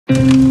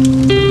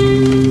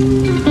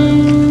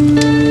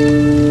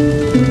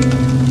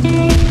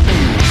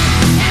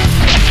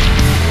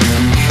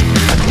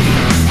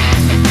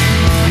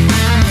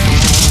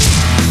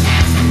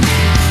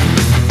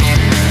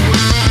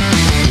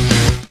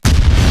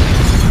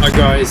Hi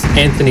guys,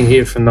 Anthony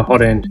here from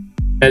Thehotend.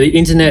 Now the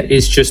internet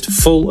is just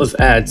full of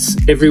ads.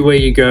 Everywhere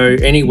you go,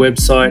 any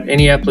website,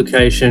 any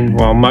application,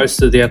 well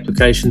most of the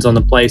applications on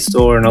the Play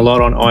Store and a lot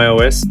on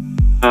iOS,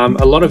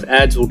 a lot of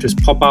ads will just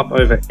pop up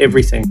over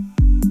everything.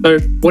 So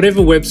whatever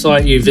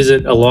website you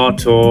visit a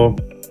lot or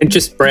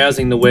just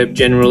browsing the web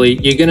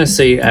generally, you're going to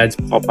see ads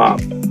pop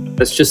up.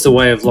 That's just the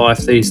way of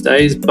life these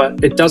days,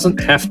 but it doesn't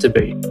have to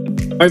be.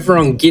 Over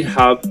on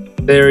GitHub,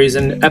 there is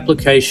an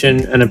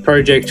application and a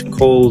project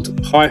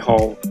called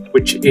Pi-hole,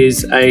 which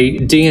is a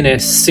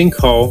DNS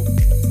sinkhole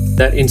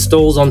that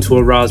installs onto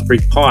a Raspberry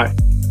Pi.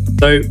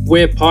 So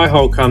where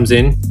Pi-hole comes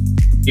in,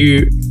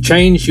 you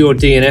change your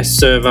DNS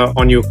server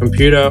on your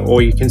computer,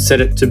 or you can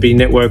set it to be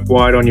network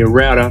wide on your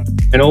router,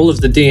 and all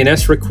of the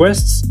DNS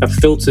requests are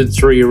filtered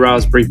through your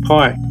Raspberry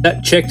Pi.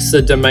 That checks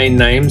the domain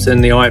names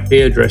and the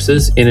IP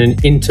addresses in an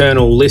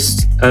internal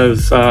list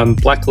of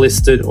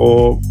blacklisted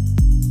or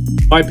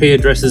IP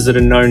addresses that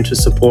are known to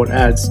support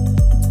ads.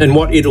 And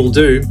what it'll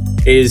do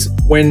is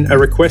when a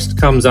request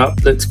comes up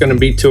that's going to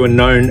be to a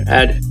known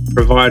ad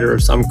provider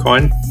of some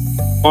kind,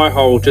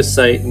 Pi-hole will just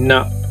say,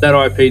 no, that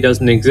IP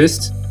doesn't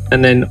exist.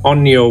 And then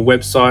on your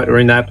website or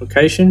in the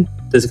application,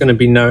 there's going to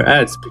be no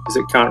ads because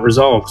it can't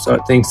resolve. So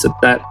it thinks that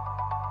that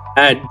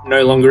ad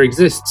no longer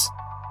exists.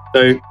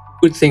 So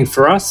good thing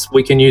for us,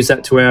 we can use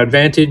that to our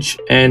advantage,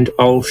 and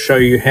I'll show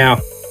you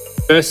how.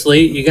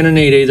 Firstly, you're going to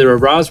need either a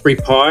Raspberry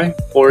Pi,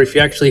 or if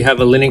you actually have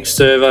a Linux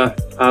server,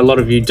 a lot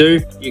of you do,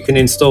 you can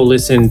install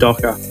this in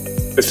Docker.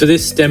 But for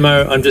this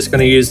demo, I'm just going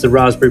to use the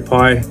Raspberry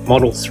Pi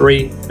Model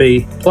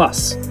 3B+.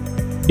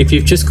 If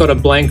you've just got a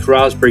blank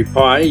Raspberry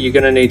Pi, you're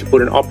going to need to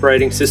put an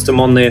operating system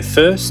on there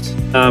first.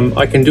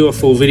 I can do a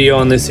full video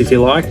on this if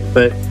you like,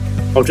 but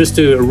I'll just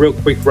do a real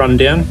quick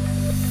rundown.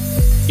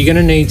 You're going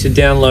to need to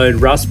download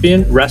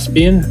Raspbian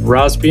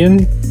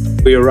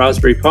for your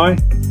Raspberry Pi.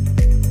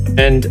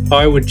 And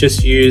I would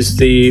just use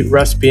the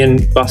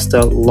Raspbian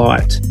Buster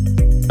Lite.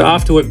 So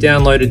after we've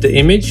downloaded the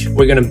image,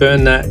 we're going to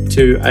burn that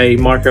to a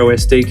micro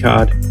SD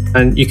card.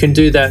 And you can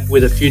do that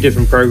with a few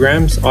different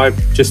programs. I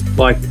just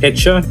like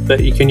Etcher,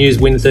 but you can use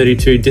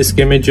Win32 Disk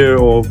Imager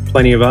or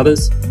plenty of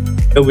others.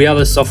 There'll be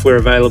other software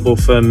available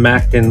for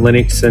Mac and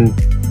Linux, and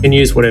you can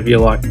use whatever you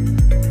like.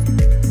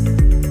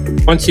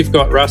 Once you've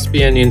got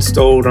Raspbian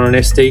installed on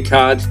an SD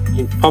card,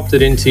 you've popped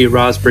it into your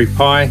Raspberry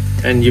Pi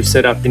and you've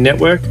set up your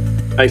network.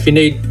 If you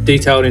need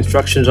detailed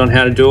instructions on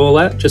how to do all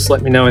that, just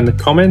let me know in the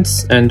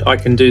comments and I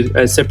can do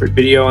a separate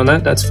video on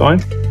that, that's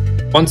fine.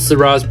 Once the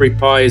Raspberry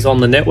Pi is on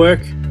the network,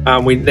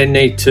 we then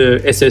need to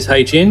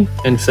SSH in,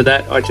 and for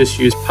that I just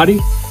use PuTTY.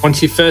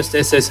 Once you first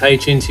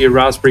SSH into your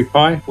Raspberry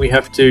Pi, we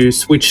have to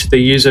switch the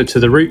user to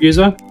the root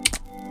user,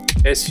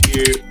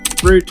 su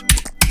root,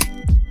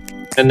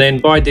 and then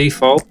by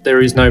default there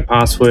is no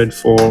password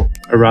for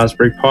a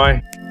Raspberry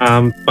Pi,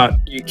 but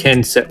you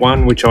can set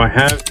one, which I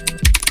have.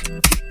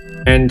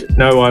 And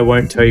no, I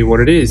won't tell you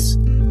what it is.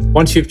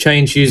 Once you've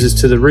changed users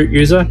to the root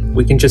user,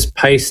 we can just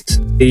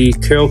paste the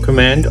curl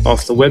command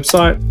off the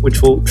website,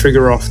 which will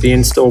trigger off the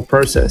install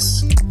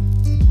process.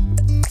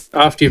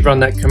 After you've run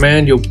that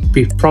command, you'll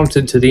be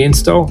prompted to the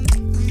install,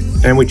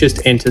 and we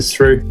just enter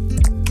through.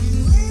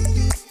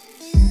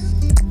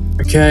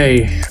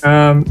 Okay,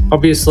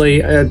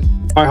 obviously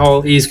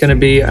Pi-hole is going to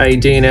be a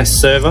DNS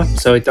server,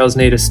 so it does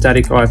need a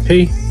static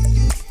IP.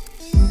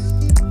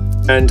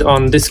 And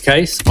on this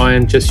case, I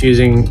am just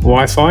using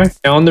Wi-Fi.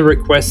 Now on the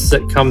requests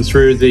that come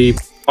through the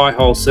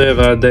Pi-hole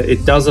server that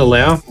it does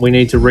allow, we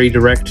need to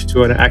redirect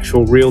to an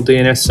actual real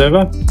DNS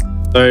server.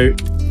 So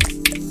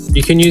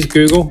you can use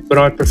Google, but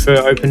I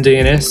prefer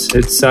OpenDNS.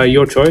 It's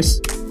your choice.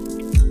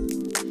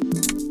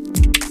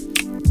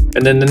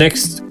 And then the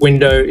next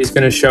window is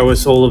going to show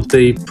us all of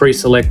the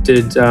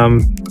pre-selected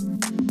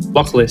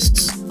block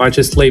lists. I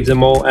just leave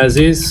them all as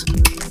is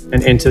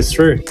and enter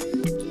through.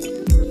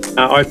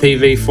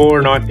 IPv4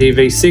 and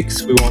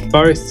IPv6, we want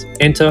both,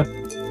 enter,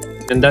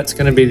 and that's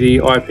going to be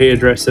the IP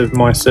address of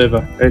my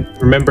server.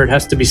 Remember, it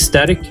has to be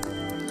static,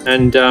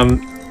 and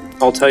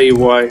I'll tell you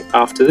why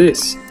after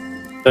this.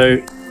 So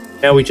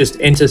now we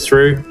just enter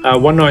through.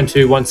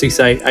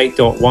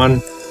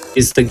 192.168.8.1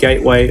 is the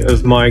gateway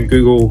of my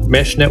Google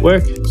Mesh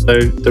network, so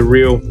the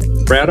real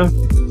router.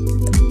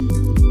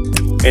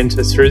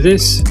 Enter through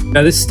this.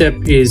 Now this step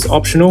is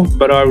optional,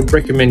 but I would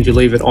recommend you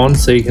leave it on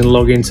so you can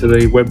log into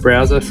the web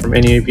browser from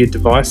any of your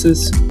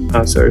devices.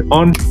 So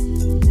on.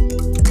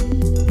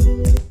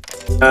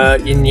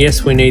 And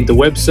yes, we need the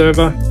web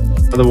server,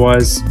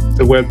 otherwise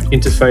the web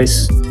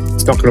interface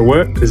is not going to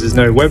work because there's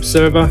no web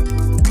server.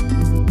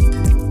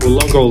 We'll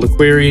log all the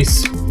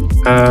queries,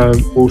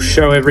 we'll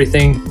show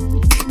everything.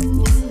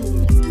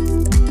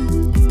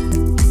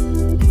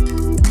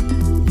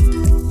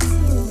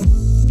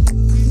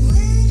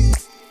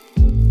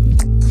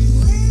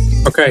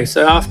 Okay,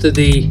 so after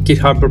the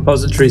GitHub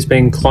repository has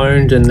been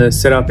cloned and the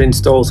setup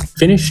install is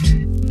finished,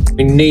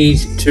 we need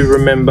to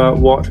remember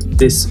what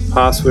this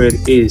password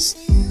is.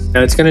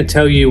 Now it's going to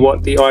tell you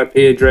what the IP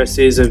address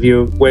is of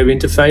your web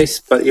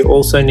interface, but you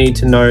also need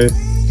to know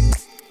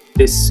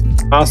this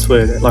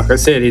password. Like I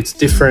said, it's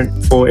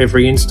different for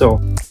every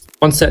install.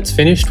 Once that's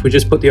finished, we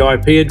just put the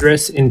IP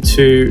address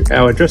into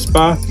our address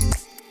bar,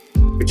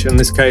 which in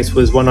this case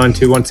was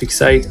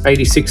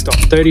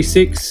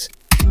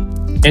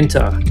 192.168.86.36.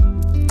 Enter.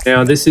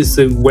 Now this is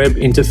the web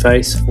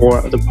interface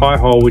for the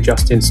Pi-hole we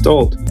just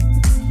installed.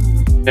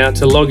 Now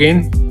to log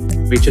in,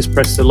 we just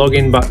press the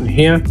login button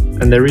here,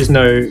 and there is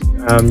no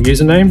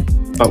username,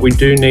 but we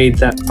do need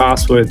that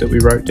password that we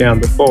wrote down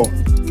before.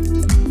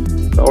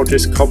 So I'll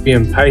just copy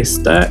and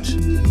paste that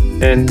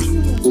and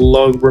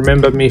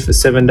remember me for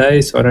 7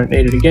 days so I don't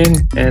need it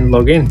again, and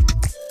log in.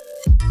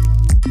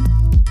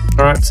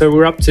 Alright, so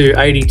we're up to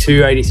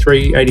 82,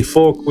 83,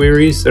 84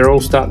 queries. They're all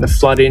starting to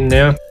flood in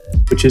now,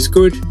 which is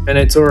good, and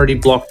it's already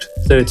blocked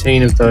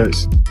 13 of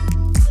those.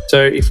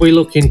 So if we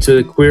look into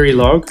the query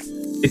log,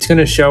 it's going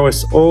to show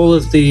us all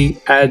of the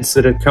ads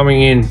that are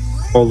coming in,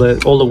 all the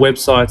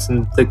websites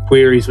and the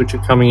queries which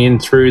are coming in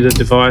through the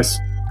device,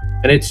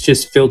 and it's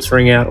just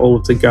filtering out all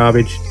of the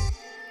garbage.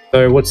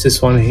 So what's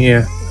this one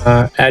here?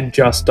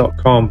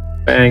 Adjust.com,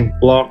 bang,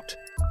 blocked.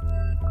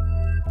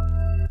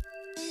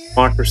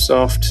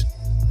 Microsoft,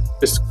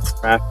 just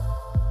crap.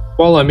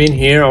 While I'm in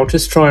here, I'll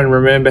just try and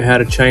remember how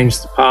to change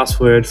the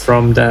password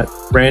from that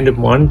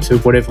random one to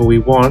whatever we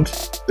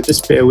want. But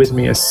just bear with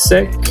me a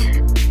sec.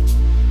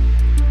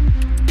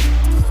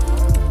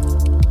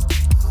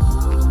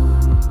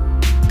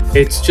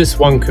 It's just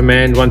one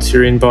command once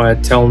you're in via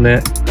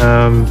telnet.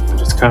 I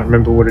just can't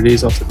remember what it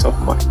is off the top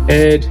of my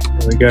head.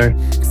 There we go.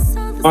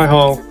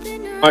 Pi-hole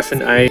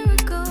 -a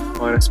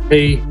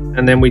 -p,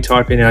 and then we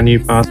type in our new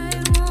password.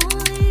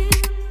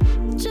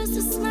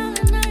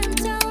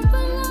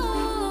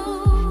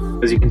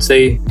 As you can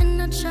see,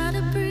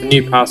 the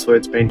new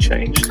password's been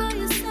changed.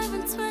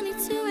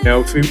 Now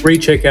if we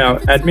recheck our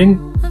admin,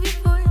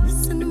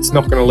 it's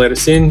not going to let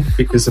us in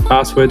because the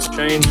password's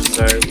changed,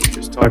 so we'll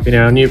just type in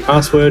our new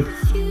password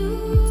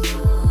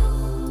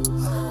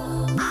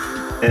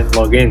and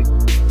log in.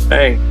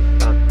 Bang,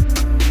 done.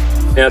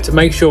 Now to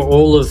make sure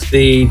all of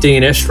the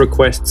DNS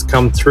requests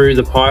come through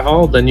the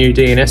Pi-hole, the new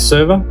DNS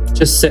server,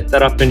 just set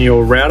that up in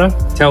your router.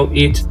 Tell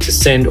it to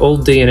send all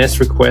DNS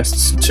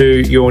requests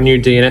to your new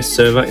DNS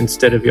server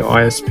instead of your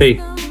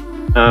ISP.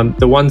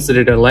 The ones that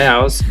it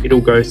allows, it'll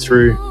go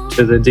through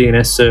to the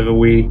DNS server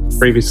we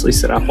previously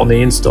set up on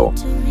the install.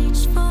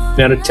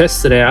 Now to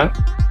test it out,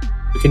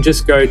 we can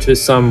just go to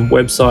some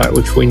website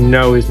which we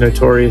know is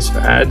notorious for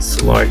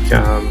ads, like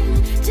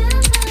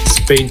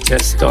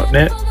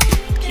speedtest.net.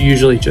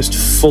 Usually just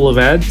full of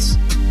ads,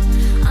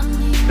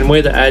 and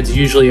where the ads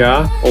usually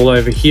are, all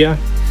over here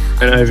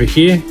and over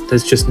here,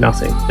 there's just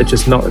nothing. They're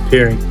just not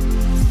appearing.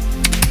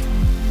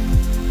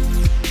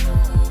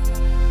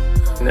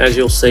 And as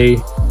you'll see,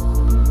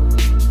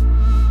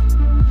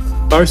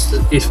 most,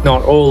 if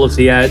not all of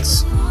the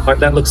ads, like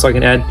that looks like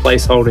an ad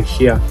placeholder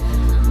here,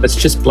 that's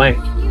just blank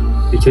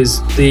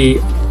because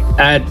the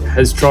ad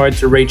has tried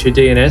to reach a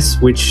DNS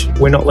which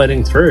we're not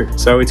letting through,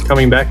 so it's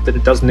coming back that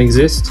it doesn't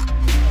exist.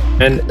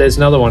 And there's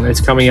another one,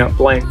 it's coming up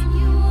blank.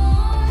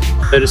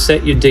 So to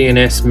set your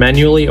DNS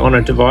manually on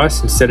a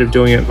device instead of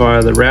doing it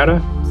via the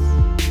router,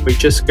 we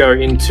just go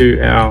into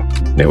our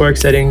network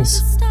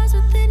settings,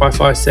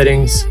 Wi-Fi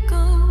settings,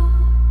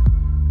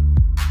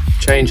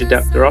 change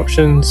adapter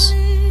options,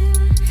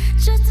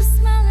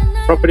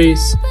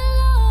 properties,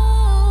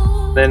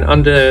 then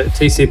under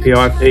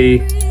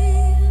TCP/IP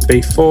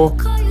v4,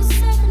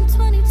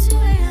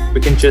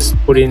 we can just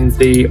put in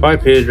the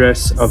IP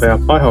address of our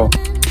Pi-hole.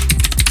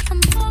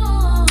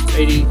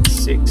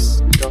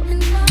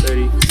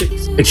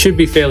 86.36. It should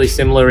be fairly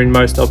similar in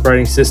most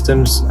operating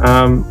systems,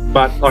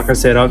 but like I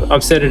said,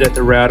 I've set it at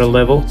the router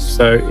level,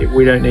 so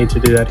we don't need to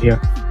do that here.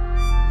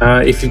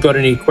 If you've got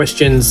any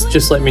questions,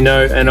 just let me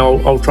know and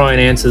I'll try and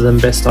answer them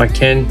best I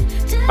can.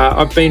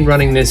 I've been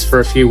running this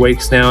for a few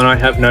weeks now and I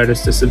have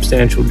noticed a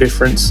substantial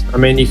difference. I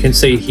mean, you can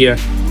see here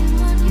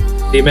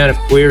the amount of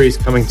queries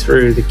coming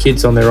through, the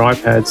kids on their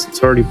iPads,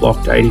 it's already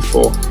blocked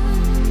 84.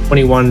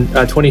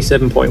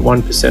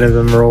 27.1% of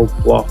them are all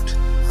blocked.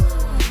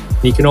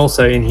 You can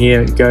also in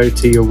here go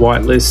to your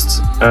whitelist.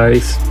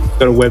 If you've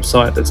got a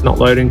website that's not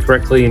loading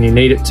correctly and you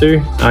need it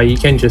to, you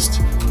can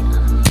just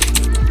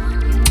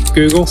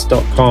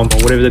google.com or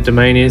whatever the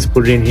domain is,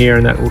 put it in here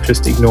and that will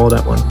just ignore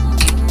that one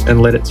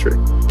and let it through.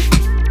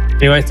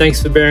 Anyway,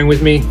 thanks for bearing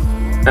with me.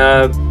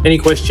 Any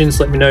questions,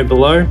 let me know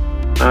below.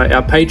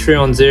 Our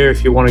Patreon's there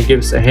if you want to give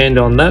us a hand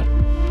on that.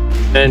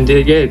 And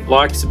yeah,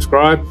 like,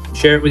 subscribe,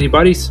 share it with your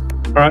buddies.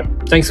 All right,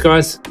 thanks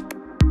guys.